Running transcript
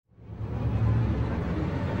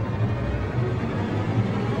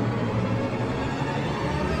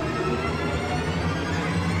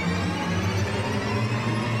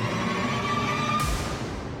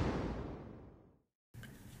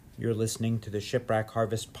You're listening to the Shipwreck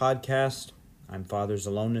Harvest podcast. I'm Father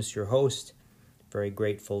Zelonis, your host. Very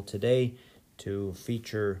grateful today to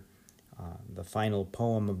feature the final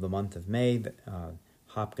poem of the month of May,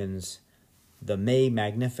 Hopkins' the May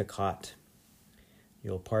Magnificat.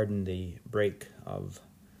 You'll pardon the break of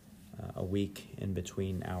a week in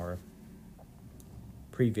between our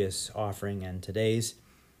previous offering and today's.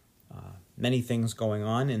 Many things going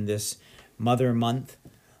on in this Mother Month.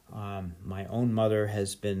 My own mother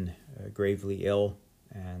has been gravely ill,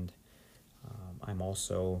 and I'm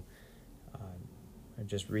also I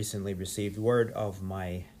just recently received word of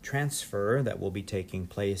my transfer that will be taking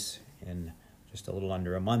place in just a little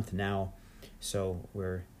under a month now. So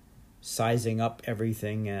we're sizing up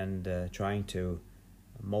everything and trying to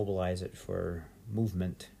mobilize it for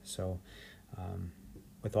movement. So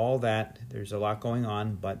with all that, there's a lot going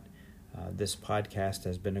on, but this podcast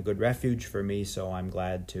has been a good refuge for me, so I'm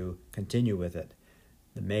glad to continue with it.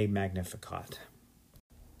 The May Magnificat.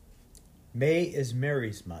 May is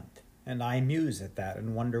Mary's month, and I muse at that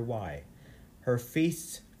and wonder why. Her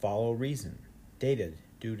feasts follow reason, dated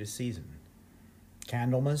due to season.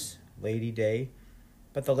 Candlemas, Lady Day,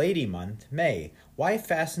 but the Lady month, May, why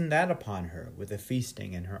fasten that upon her with a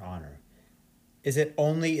feasting in her honor? Is it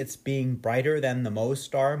only its being brighter than the Mo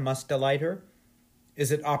star must delight her?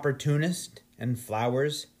 Is it opportunist, and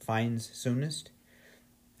flowers finds soonest?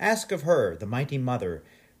 Ask of her, the mighty mother.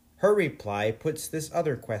 Her reply puts this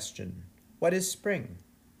other question. What is spring?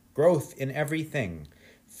 Growth in everything,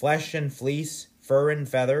 flesh and fleece, fur and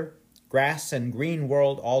feather, grass and green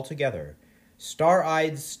world altogether.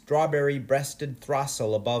 Star-eyed, strawberry-breasted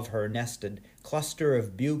throstle above her nested, cluster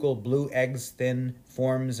of bugle blue eggs thin,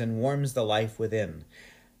 forms and warms the life within.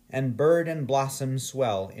 And bird and blossom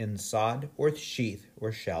swell in sod, or sheath,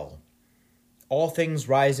 or shell. All things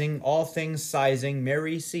rising, all things sizing,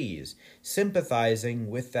 Mary sees, sympathizing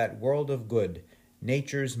with that world of good,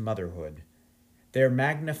 nature's motherhood. Their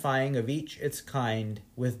magnifying of each its kind,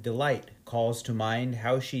 with delight calls to mind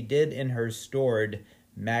how she did in her stored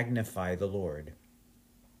magnify the Lord.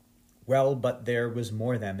 Well, but there was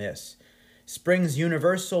more than this. Spring's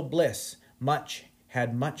universal bliss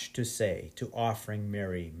had much to say to offering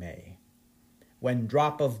Mary May. When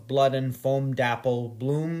drop of blood and foam dapple,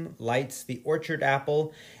 bloom lights the orchard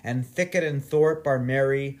apple, and thicket and thorpe are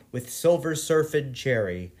merry with silver surfed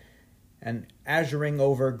cherry, and azuring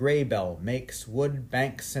over graybell makes wood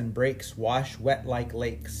banks and breaks wash wet like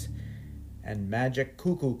lakes, and magic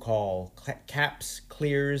cuckoo call caps,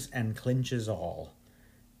 clears, and clinches all.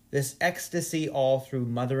 This ecstasy all through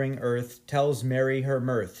mothering earth tells Mary her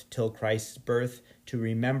mirth till Christ's birth, to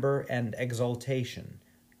remember and exaltation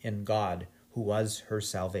in God who was her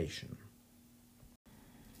salvation.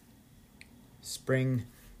 Spring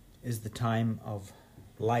is the time of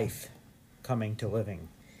life coming to living.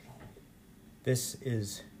 This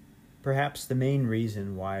is perhaps the main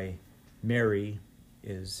reason why Mary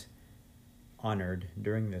is honored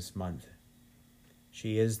during this month.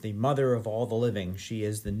 She is the mother of all the living. She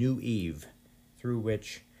is the new Eve through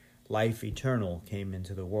which life eternal came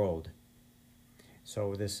into the world.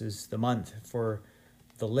 So this is the month for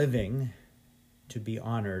the living to be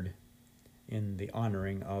honored in the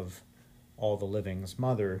honoring of all the living's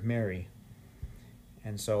mother, Mary.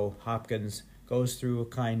 And so Hopkins goes through a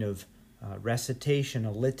kind of recitation,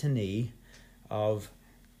 a litany of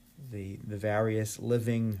the various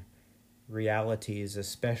living realities,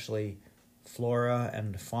 especially flora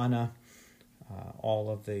and fauna,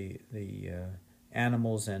 all of the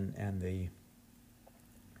animals and the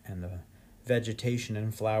vegetation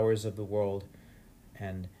and flowers of the world.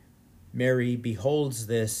 And Mary beholds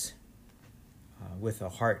this with a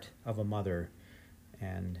heart of a mother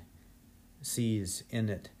and sees in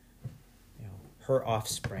it, her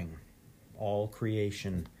offspring, all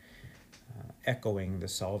creation, echoing the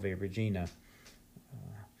Salve Regina.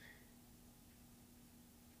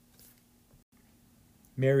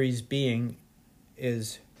 Mary's being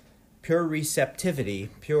is pure receptivity,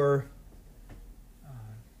 pure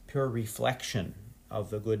reflection of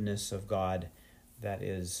the goodness of God that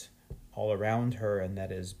is all around her and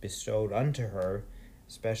that is bestowed unto her,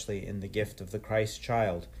 especially in the gift of the Christ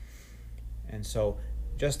child. And so,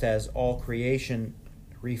 just as all creation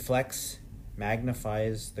reflects,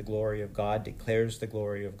 magnifies the glory of God, declares the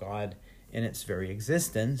glory of God in its very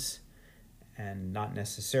existence, and not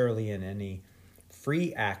necessarily in any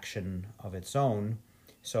free action of its own,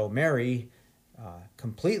 so Mary,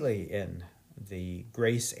 completely in the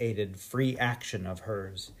grace-aided free action of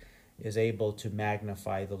hers, is able to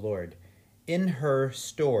magnify the Lord. In her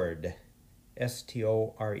stored,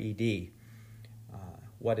 S-T-O-R-E-D.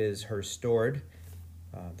 What is her stored?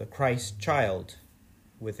 The Christ child,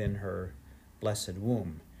 within her blessed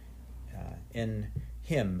womb. In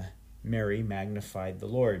him, Mary magnified the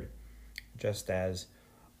Lord, just as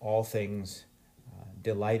all things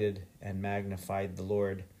delighted and magnified the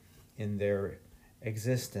Lord in their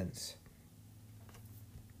existence.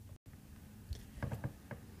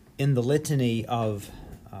 In the litany of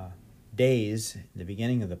days, in the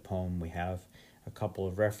beginning of the poem, we have a couple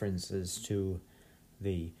of references to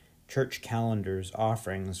the church calendar's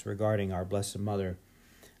offerings regarding our Blessed Mother.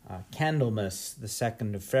 Candlemas, the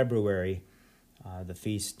 2nd of February, the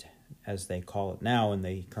feast, as they call it now in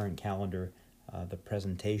the current calendar, the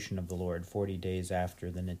presentation of the Lord, 40 days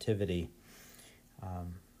after the Nativity.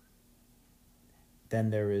 Then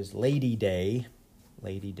there is Lady Day,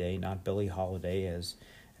 not Billie Holiday as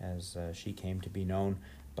she came to be known,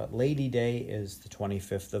 but Lady Day is the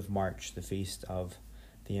 25th of March, the feast of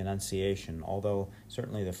the Annunciation, although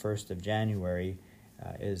certainly the 1st of January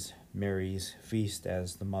is Mary's feast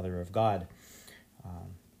as the Mother of God.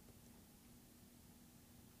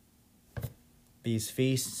 These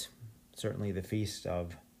feasts, certainly the feast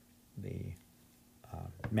of the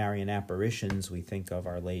Marian apparitions, we think of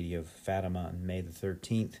Our Lady of Fatima on May the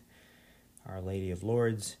 13th, Our Lady of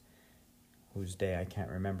Lourdes, whose day I can't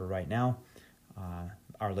remember right now,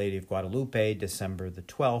 Our Lady of Guadalupe, December the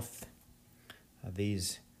 12th.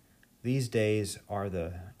 These days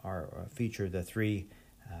feature the three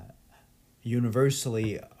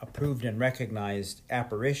universally approved and recognized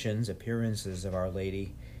appearances of Our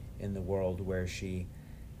Lady in the world, where she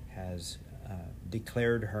has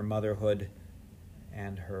declared her motherhood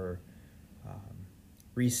and her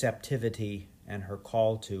receptivity and her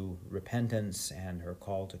call to repentance and her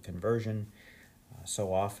call to conversion,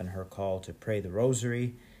 so often her call to pray the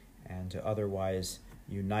rosary and to otherwise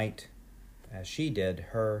unite, as she did,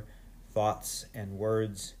 her thoughts and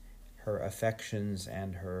words, her affections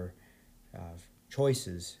and her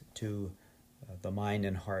choices to the mind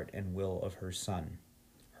and heart and will of her Son.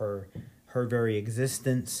 Her very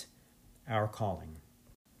existence, our calling.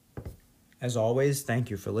 As always, thank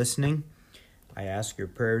you for listening. I ask your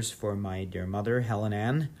prayers for my dear mother, Helen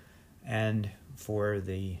Ann, and for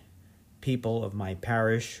the people of my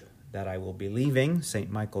parish that I will be leaving, St.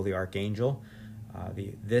 Michael the Archangel.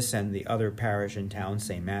 This and the other parish in town,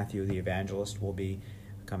 St. Matthew the Evangelist, will be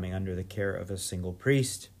coming under the care of a single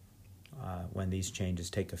priest when these changes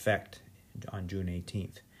take effect on June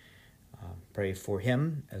 18th. Pray for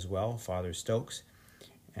him as well, Father Stokes,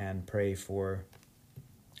 and pray for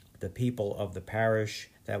the people of the parish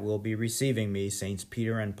that will be receiving me, Saints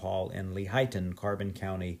Peter and Paul in Lehighton, Carbon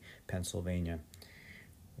County, Pennsylvania.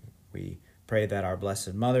 We pray that our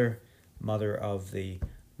Blessed Mother, Mother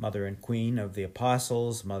and Queen of the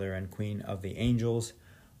Apostles, Mother and Queen of the Angels,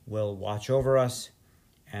 will watch over us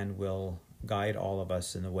and will guide all of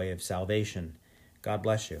us in the way of salvation. God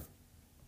bless you.